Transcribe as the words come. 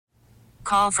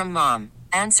Call from mom.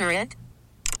 Answer it.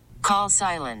 Call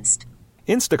silenced.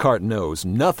 Instacart knows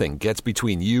nothing gets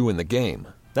between you and the game.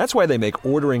 That's why they make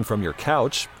ordering from your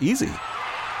couch easy.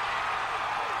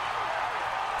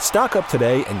 Stock up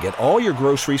today and get all your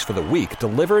groceries for the week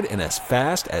delivered in as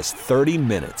fast as 30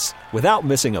 minutes without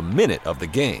missing a minute of the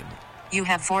game. You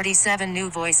have 47 new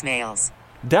voicemails.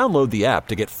 Download the app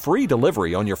to get free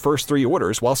delivery on your first 3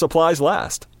 orders while supplies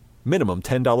last. Minimum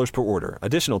 $10 per order.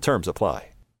 Additional terms apply.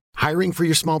 Hiring for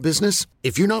your small business?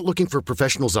 If you're not looking for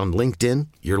professionals on LinkedIn,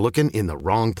 you're looking in the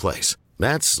wrong place.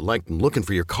 That's like looking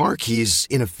for your car keys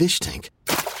in a fish tank.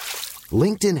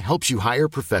 LinkedIn helps you hire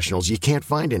professionals you can't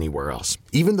find anywhere else,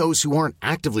 even those who aren't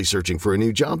actively searching for a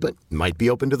new job but might be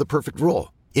open to the perfect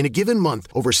role. In a given month,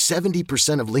 over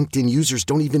 70% of LinkedIn users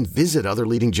don't even visit other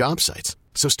leading job sites.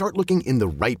 So start looking in the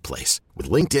right place. With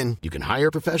LinkedIn, you can hire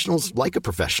professionals like a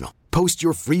professional. Post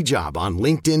your free job on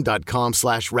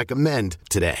linkedin.com/recommend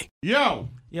today. Yo,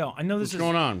 I know what's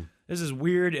going on? This is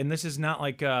weird, and this is not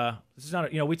like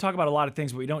we talk about a lot of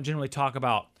things, but we don't generally talk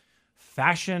about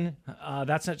fashion.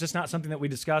 That's not something that we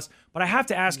discuss. But I have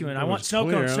to ask you, and I want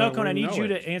Snowcone, I need you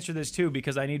to answer this too,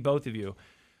 because I need both of you.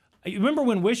 You remember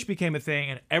when Wish became a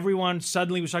thing and everyone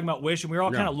suddenly was talking about Wish and we were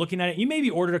all kind of looking at it? You maybe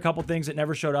ordered a couple things that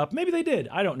never showed up. Maybe they did.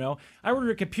 I don't know. I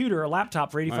ordered a computer, a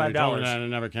laptop for $85. Told me that it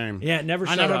never came. Yeah, it never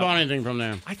showed up. I never bought anything from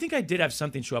them. I think I did have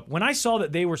something show up. When I saw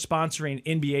that they were sponsoring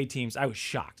NBA teams, I was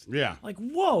shocked. Yeah. Like,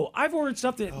 whoa, I've ordered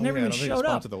stuff that never even showed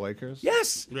up. To the Lakers?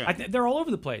 Yes. Yeah. They're all over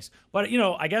the place. But,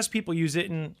 I guess people use it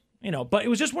and... but it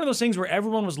was just one of those things where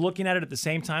everyone was looking at it at the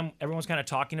same time. Everyone was kind of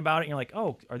talking about it. And you're like,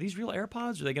 oh, are these real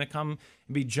AirPods? Are they going to come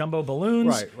and be jumbo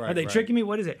balloons? Right. Are they tricking me?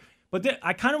 What is it? But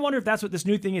I kind of wonder if that's what this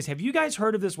new thing is. Have you guys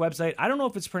heard of this website? I don't know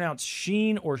if it's pronounced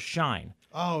Shein or Shine.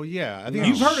 Oh, yeah. I think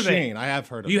You've heard of it. Shein. I have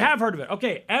heard of it. You have heard of it.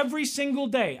 Okay. Every single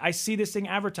day I see this thing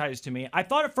advertised to me. I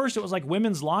thought at first it was like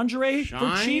women's lingerie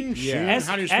for cheap. Yeah.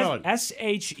 How do you spell it?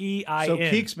 Shein. So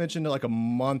Keeks mentioned it like a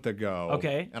month ago.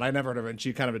 Okay. And I never heard of it. And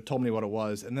she kind of told me what it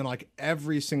was. And then like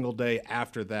every single day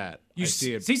after that, You I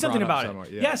see it. see something brought up about it.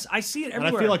 somewhere. Yeah. Yes, I see it everywhere.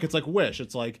 And I feel like it's like Wish.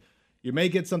 It's like you may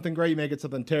get something great, you may get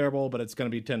something terrible, but it's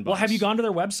going to be $10. Well, have you gone to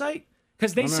their website?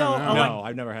 Because they sell No,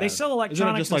 I've never had. They sell electronics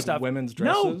Isn't it just and like stuff. women's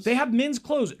dresses? No, they have men's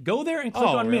clothes. Go there and click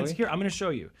on men's. Really? Here, I'm going to show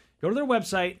you. Go to their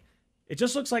website. It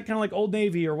just looks like kind of like Old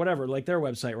Navy or whatever, like their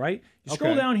website, right? You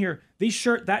scroll down here.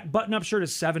 That button-up shirt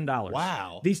is $7.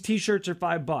 Wow. These T-shirts are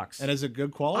 $5. And is it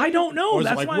good quality? I don't know. Or is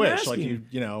That's it like why I'm Wish? asking.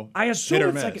 Like I assume hit or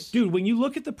it's miss. dude. When you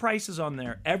look at the prices on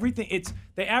there, everything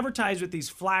they advertise with these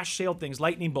flash sale things,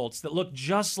 lightning bolts that look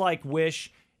just like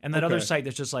Wish and that other site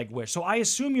that's just like Wish. So I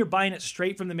assume you're buying it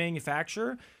straight from the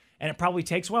manufacturer, and it probably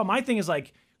takes a while. My thing is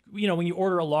like, when you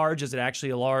order a large, is it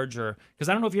actually a large? Or because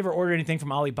I don't know if you ever ordered anything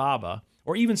from Alibaba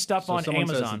or even stuff on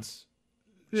Amazon.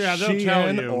 Yeah, they'll Shein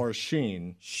tell you. or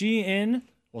Shein. Shein.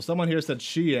 Well, someone here said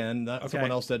Shein.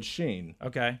 Someone else said Shein.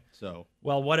 Okay. So.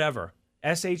 Well, whatever.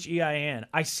 Shein.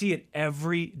 I see it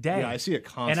every day. Yeah, I see it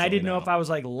constantly. And I didn't know if I was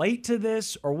like late to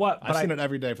this or what. But I've seen it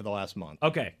every day for the last month.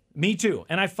 Okay. Me too.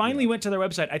 And I finally went to their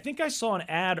website. I think I saw an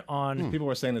ad on. People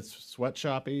were saying it's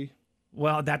sweatshoppy.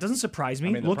 Well, that doesn't surprise me.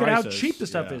 I mean, Look at how prices, cheap the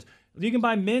stuff is. You can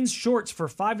buy men's shorts for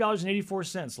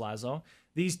 $5.84, Lazo.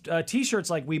 These T-shirts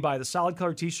like we buy, the solid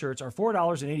color T-shirts, are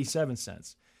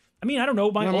 $4.87. I mean, I don't know.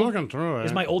 I'm looking through it.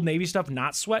 Is my Old Navy stuff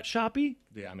not sweatshoppy?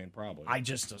 Yeah, I mean, probably. I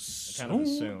just assume. kind of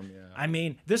assume, yeah. I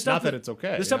mean, this stuff. Not that it's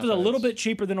okay. This stuff Not is a that little it's- bit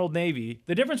cheaper than Old Navy.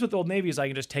 The difference with Old Navy is I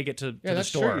can just take it to the that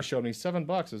store. shirt you showed me,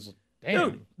 $7 is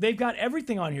damn. Dude, they've got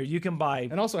everything on here. You can buy.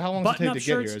 And also, how long does it take button-up to get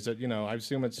shirts. here? Is it, I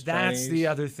assume it's That's Chinese? the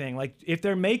other thing. Like, if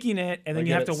they're making it and then They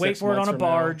you get have to it wait 6 for it on months a from now?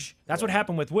 barge. That's what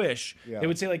happened with Wish. Yeah. They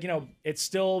would say, like, it's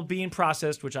still being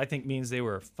processed, which I think means they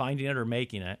were finding it or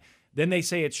making it. Then they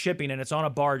say it's shipping and it's on a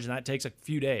barge, and that takes a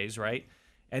few days, right?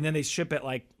 And then they ship it,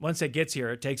 like, once it gets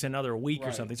here, it takes another week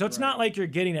or something. So it's not like you're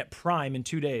getting it prime in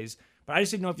 2 days. But I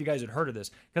just didn't know if you guys had heard of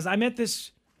this. Because I'm at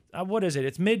this, what is it?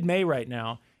 It's mid-May right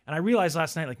now. And I realized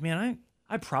last night, like, man,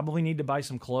 I probably need to buy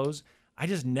some clothes. I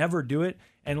just never do it.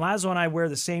 And Lazo and I wear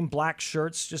the same black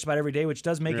shirts just about every day, which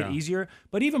does make it easier.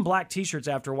 But even black T-shirts,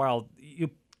 after a while, you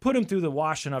put them through the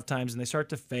wash enough times and they start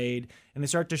to fade and they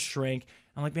start to shrink.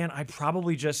 I'm like, man, I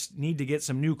probably just need to get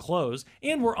some new clothes.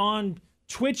 And we're on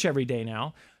Twitch every day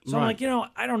now. So I'm like,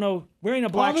 I don't know, wearing a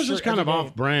black shirt this is kind of every day-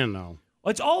 off-brand, though.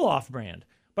 Well, it's all off-brand.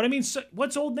 But I mean,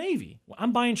 what's Old Navy?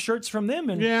 I'm buying shirts from them,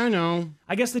 and Yeah, I know.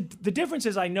 I guess the difference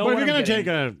is I know. But if what you're I'm going to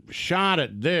getting. take a shot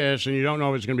at this and you don't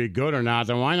know if it's going to be good or not,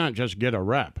 then why not just get a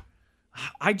rep?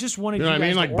 I just wanted You know what I guys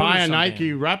mean? to Like order buy a something.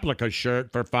 Nike replica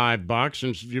shirt for $5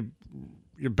 and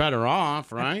you're better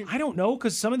off, right? I don't know,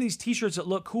 because some of these T-shirts that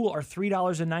look cool are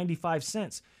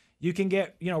 $3.95. You can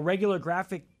get regular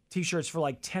graphic t-shirts for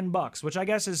like $10, which I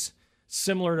guess is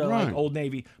similar to like Right. Old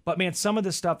Navy. But man, some of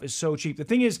this stuff is so cheap. The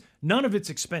thing is, none of it's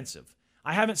expensive.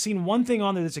 I haven't seen one thing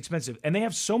on there that's expensive. And they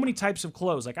have so many types of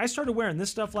clothes. Like I started wearing this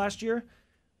stuff last year.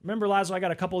 Remember, Lazo, I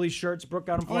got a couple of these shirts. Brooke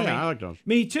got them for me. I like those.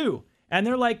 Me too. And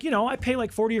they're like, I pay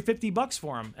like $40 or $50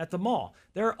 for them at the mall.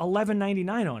 They're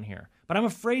 $11.99 on here. But I'm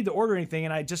afraid to order anything.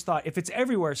 And I just thought, if it's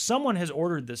everywhere, someone has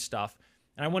ordered this stuff.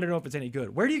 And I want to know if it's any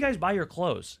good. Where do you guys buy your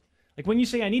clothes? Like when you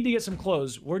say, I need to get some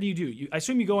clothes, where do you do? I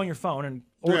assume you go on your phone and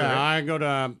order it. I go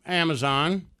to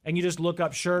Amazon. And you just look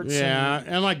up shirts? Yeah,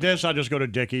 and like this, I just go to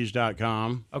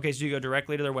dickies.com. Okay, so you go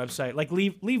directly to their website. Like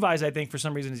Levi's, I think, for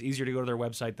some reason, is easier to go to their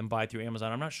website than buy through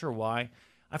Amazon. I'm not sure why.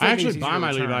 I feel like actually it's easier buy to my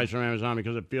return. Levi's from Amazon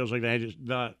because it feels like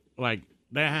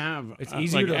they have It's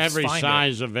easier to every find it.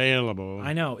 size available.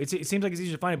 I know. It seems like it's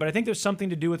easier to find it, but I think there's something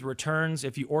to do with returns.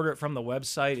 If you order it from the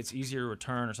website, it's easier to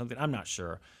return or something. I'm not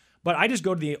sure. But I just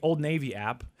go to the Old Navy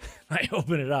app. I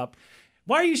open it up.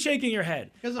 Why are you shaking your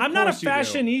head? Because of I'm not a course you do.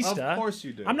 fashionista. Of course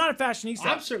you do. I'm not a fashionista.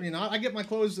 I'm certainly not. I get my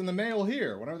clothes in the mail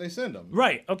here whenever they send them.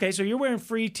 Right. Okay, so you're wearing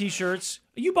free T-shirts.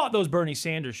 You bought those Bernie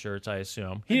Sanders shirts, I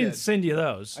assume. He didn't did. send you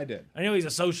those. I did. I know he's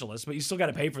a socialist, but you still got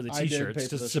to pay for the I did T-shirts pay for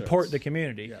to the support shirts. the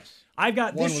community. Yes. I've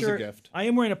got One this was a shirt. gift. I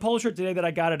am wearing a polo shirt today that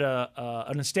I got at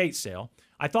an estate sale.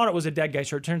 I thought it was a dead guy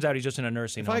shirt. Turns out he's just in a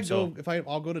nursing home.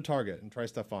 I'll go to Target and try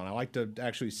stuff on. I like to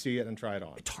actually see it and try it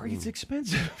on. Target's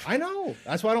expensive. I know.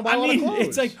 That's why I don't buy I a lot of mean,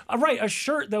 clothes. it's like a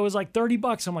shirt that was like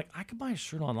 $30. I'm like, I could buy a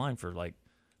shirt online for like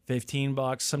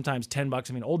 $15, sometimes $10.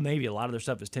 I mean, Old Navy, a lot of their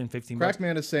stuff is $10, $15.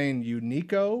 Crackman is saying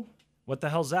Uniqlo. What the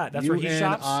hell's that? That's where he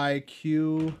shops.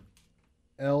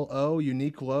 UNIQLO,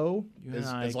 Unique Low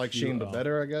is like Shein but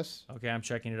better, I guess. Okay, I'm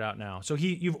checking it out now. So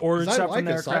you've ordered 'Cause I stuff like from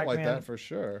there, a site like Crackman? that for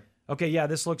sure. Okay, yeah,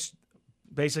 this looks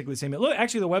basically the same. Look,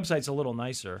 actually, the website's a little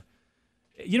nicer.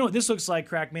 You know what this looks like,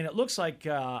 Crackman? It looks like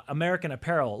American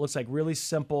Apparel. It looks like really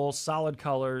simple, solid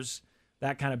colors,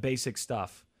 that kind of basic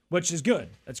stuff, which is good.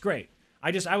 That's great.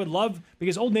 I would love,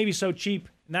 because Old Navy's so cheap,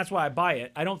 and that's why I buy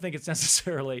it. I don't think it's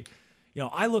necessarily,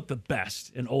 I look the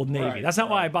best in Old Navy. Right, That's not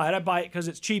why I buy it. I buy it because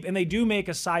it's cheap, and they do make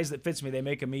a size that fits me. They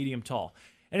make a medium tall,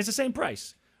 and it's the same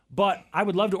price. But I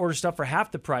would love to order stuff for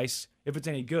half the price if it's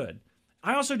any good.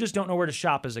 I also just don't know where to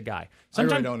shop as a guy. I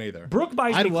really don't either. Brooke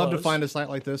buys I'd me love to clothes. find a site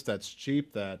like this that's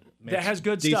cheap, that has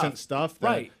good decent stuff, that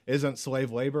Right. isn't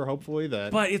slave labor, hopefully.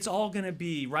 But it's all going to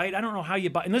be, right? I don't know how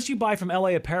you buy, unless you buy from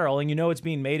LA Apparel and you know it's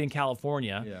being made in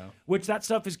California, Yeah. which that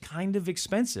stuff is kind of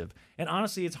expensive. And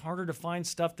honestly, it's harder to find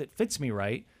stuff that fits me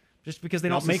right just because they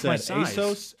don't make my size.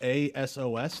 ASOS,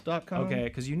 ASOS.com. Okay,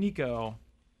 because Uniqlo.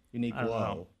 Unique I don't Low.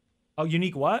 know. Oh,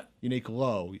 Unique what? Unique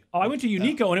Low. Oh, I went to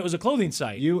Uniqlo and it was a clothing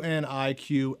site.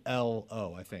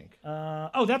 UNIQLO, I think.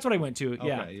 That's what I went to.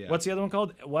 Yeah. yeah. What's the other one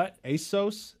called? What?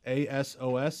 ASOS,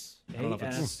 ASOS. I don't know if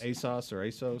it's AS. ASOS or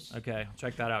ASOS. Okay, I'll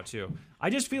check that out too. I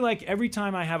just feel like every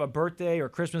time I have a birthday or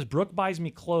Christmas, Brooke buys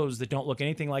me clothes that don't look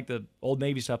anything like the Old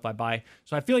Navy stuff I buy.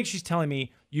 So I feel like she's telling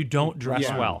me you don't dress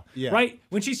Yeah, well. yeah. Right?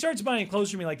 When she starts buying clothes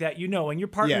for me like that, when your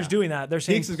partner's Yeah. doing that, they're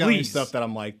saying, Peaks has got me please. stuff that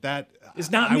I'm like, that It's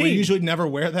not I me. would usually never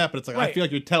wear that, but it's like I Right. feel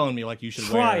like you're telling me like you should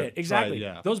Try wear it. Exactly.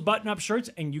 yeah. Those button-up shirts,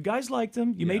 and you guys liked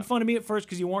them. You made fun of me at first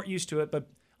because you weren't used to it, but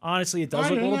honestly, it does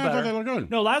look a little I thought better. they look good.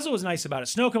 No, Lazo was nice about it.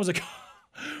 Snow was like,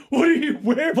 what are you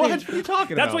wearing? What are you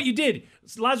talking That's about? what you did.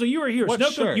 Lazo, you were here. What Snow,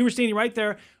 shirt? you were standing right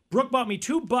there. Brooke bought me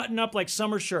 2 button-up like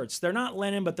summer shirts. They're not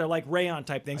linen, but they're like rayon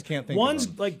type things. I can't think of One's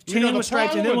them. like You know, tan the with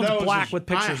stripes, and the problem other with one's those black is with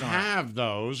pictures I on it. have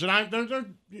those, and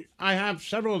I have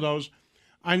several of those.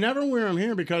 I never wear them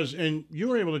here because, and you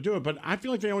were able to do it, but I feel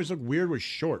like they always look weird with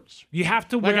shorts. You have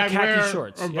to wear khaki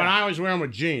shorts. But I always wear them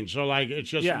with jeans. So like, it's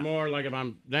just Yeah. more like if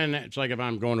I'm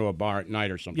going to a bar at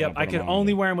night or something. Yep, I'll put I them can on.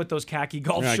 only wear them with those khaki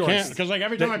golf Yeah, I shorts. can't because like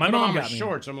every time that I my put them mom on my got me.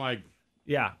 shorts, I'm like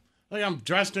Yeah. I'm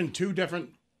dressed in 2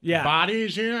 different Yeah.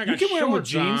 bodies here. I got You can wear them with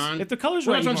shorts jeans. on. If the color's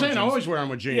Well, right, that's what I'm you can saying. wear I jeans. always wear them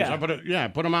with jeans. Yeah. I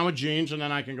put them on with jeans, and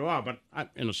then I can go out. But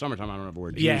in the summertime, I don't ever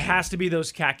wear jeans. Yeah, it has to be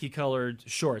those khaki colored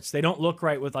shorts. They don't look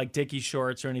right with like Dickie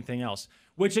shorts or anything else.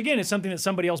 Which again is something that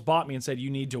somebody else bought me and said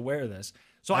you need to wear this.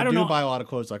 So I don't know. buy a lot of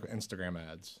clothes like Instagram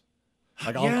ads.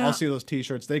 Like Yeah. I'll see those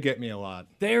T-shirts. They get me a lot.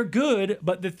 They're good,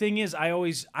 but the thing is, I don't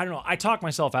know. I talk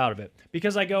myself out of it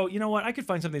because I go, you know what? I could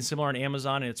find something similar on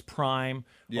Amazon and it's Prime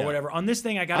Yeah. or whatever. On this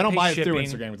thing, I got I to don't pay buy it shipping. through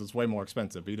Instagram because it's way more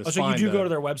expensive. But you just Oh, so you find do go to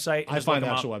their website? And I just find look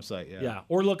the 'em actual up? website. Yeah. Yeah,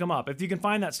 or look them up. If you can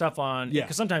find that stuff on, Yeah.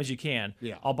 because sometimes you can,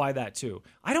 Yeah. I'll buy that too.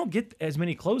 I don't get as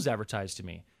many clothes advertised to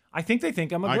me. I think they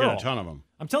think I'm a girl. I get a ton of them.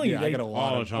 I'm telling you, I get a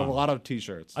all the time. lot of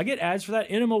T-shirts. I get ads for that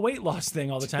enema weight loss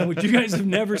thing all the time, which you guys have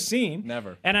never seen.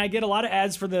 Never. And I get a lot of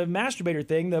ads for the masturbator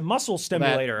thing, the muscle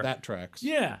stimulator. That tracks.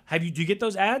 Yeah. Do you get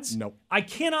those ads? Nope. I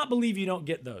cannot believe you don't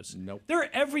get those. Nope.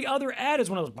 Every other ad is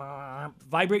one of those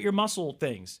vibrate your muscle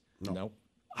things. Nope.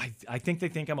 I think they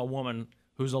think I'm a woman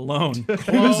who's alone,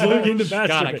 who's looking to masturbate.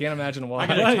 God, I can't imagine why. I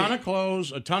got a ton of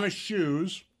clothes, a ton of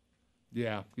shoes.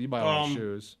 Yeah, you buy a lot of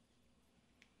shoes.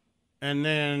 And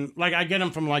then, I get them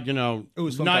from,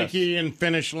 Nike and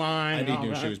Finish Line. I need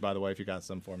new shoes, by the way, if you got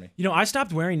some for me. I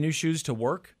stopped wearing new shoes to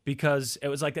work because it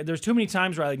was like there's too many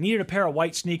times where I needed a pair of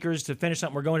white sneakers to finish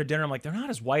something. We're going to dinner. I'm like, they're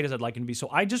not as white as I'd like them to be. So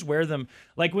I just wear them.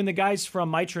 Like when the guys from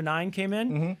Mitra 9 came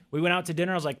in, we went out to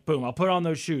dinner. I was like, boom, I'll put on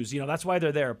those shoes. That's why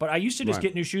they're there. But I used to just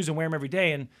get new shoes and wear them every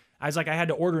day. And I was like, I had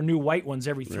to order new white ones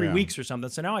every 3 weeks or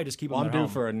something. So now I just keep them at home. I'm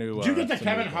due for a new... Did you get the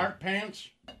Kevin Hart pants?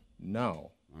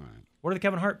 No. What are the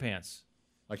Kevin Hart pants?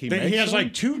 He has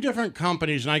two different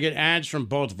companies, and I get ads from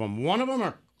both of them. One of them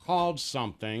are called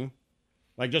something,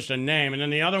 like just a name, and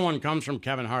then the other one comes from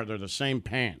Kevin Hart. They're the same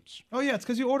pants. Oh, yeah, it's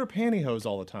because you order pantyhose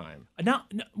all the time.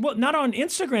 Not on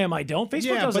Instagram, I don't.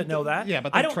 Facebook doesn't know that. Yeah,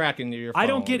 but they're tracking your phone. I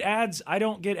don't get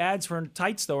ads for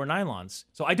tights, though, or nylons.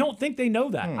 So I don't think they know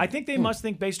that. I think they must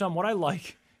think based on what I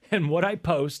like and what I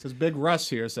post. Because Big Russ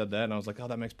here said that, and I was like, oh,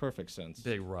 that makes perfect sense.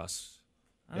 Big Russ.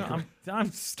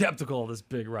 I'm skeptical of this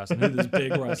Big Russ. And who this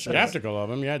Big Russ is. Skeptical of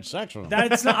him? You had sex with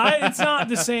him. It's not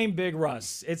the same Big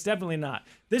Russ. It's definitely not.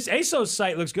 This ASOS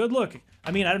site looks good. Look,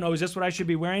 I don't know. Is this what I should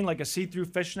be wearing? Like a see-through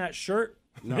fishnet shirt?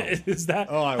 No. Is that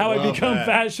how I become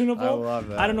fashionable? I love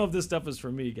that. I don't know if this stuff is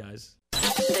for me, guys.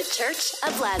 The Church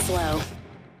of Laszlo.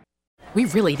 We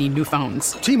really need new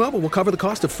phones. T-Mobile will cover the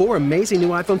cost of 4 amazing new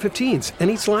iPhone 15s, and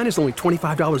each line is only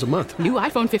 $25 a month. New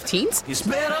iPhone 15s? It's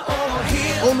better over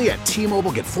here. Only at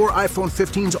T-Mobile, get 4 iPhone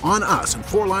 15s on us and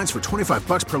 4 lines for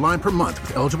 $25 per line per month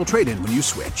with eligible trade-in when you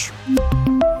switch.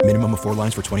 Minimum of 4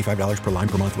 lines for $25 per line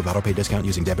per month with autopay discount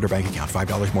using debit or bank account.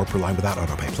 $5 more per line without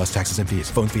autopay, plus taxes and fees.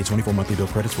 Phone fee at 24 monthly bill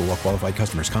credits for well-qualified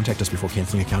customers. Contact us before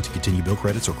canceling account to continue bill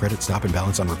credits or credit stop and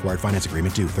balance on required finance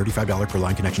agreement due. $35 per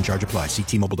line connection charge applies. See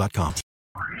T-Mobile.com.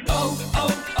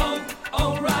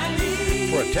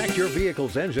 O'Reilly. Protect your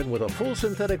vehicle's engine with a full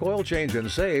synthetic oil change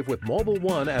and save with Mobile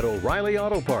One at O'Reilly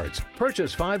Auto Parts.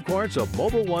 Purchase 5 quarts of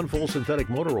Mobile One full synthetic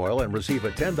motor oil and receive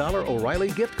a $10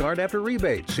 O'Reilly gift card after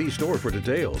rebate. See store for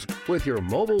details. With your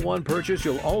Mobile One purchase,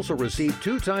 you'll also receive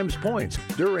 2 times points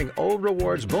during O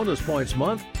Rewards Bonus Points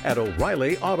Month at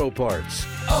O'Reilly Auto Parts.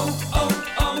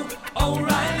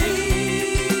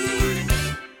 O'Reilly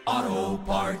Auto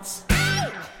Parts.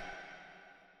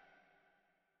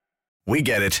 We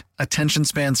get it. Attention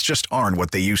spans just aren't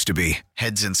what they used to be.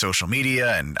 Heads in social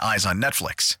media and eyes on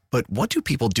Netflix. But what do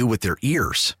people do with their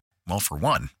ears? Well, for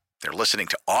one, they're listening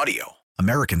to audio.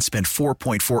 Americans spend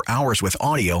 4.4 hours with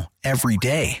audio every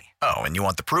day. Oh, and you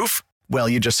want the proof? Well,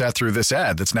 you just sat through this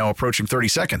ad that's now approaching 30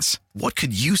 seconds. What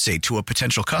could you say to a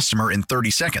potential customer in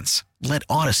 30 seconds? Let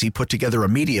Odyssey put together a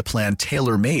media plan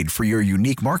tailor-made for your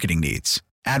unique marketing needs.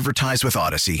 Advertise with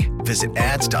Odyssey. Visit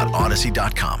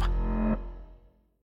ads.odyssey.com.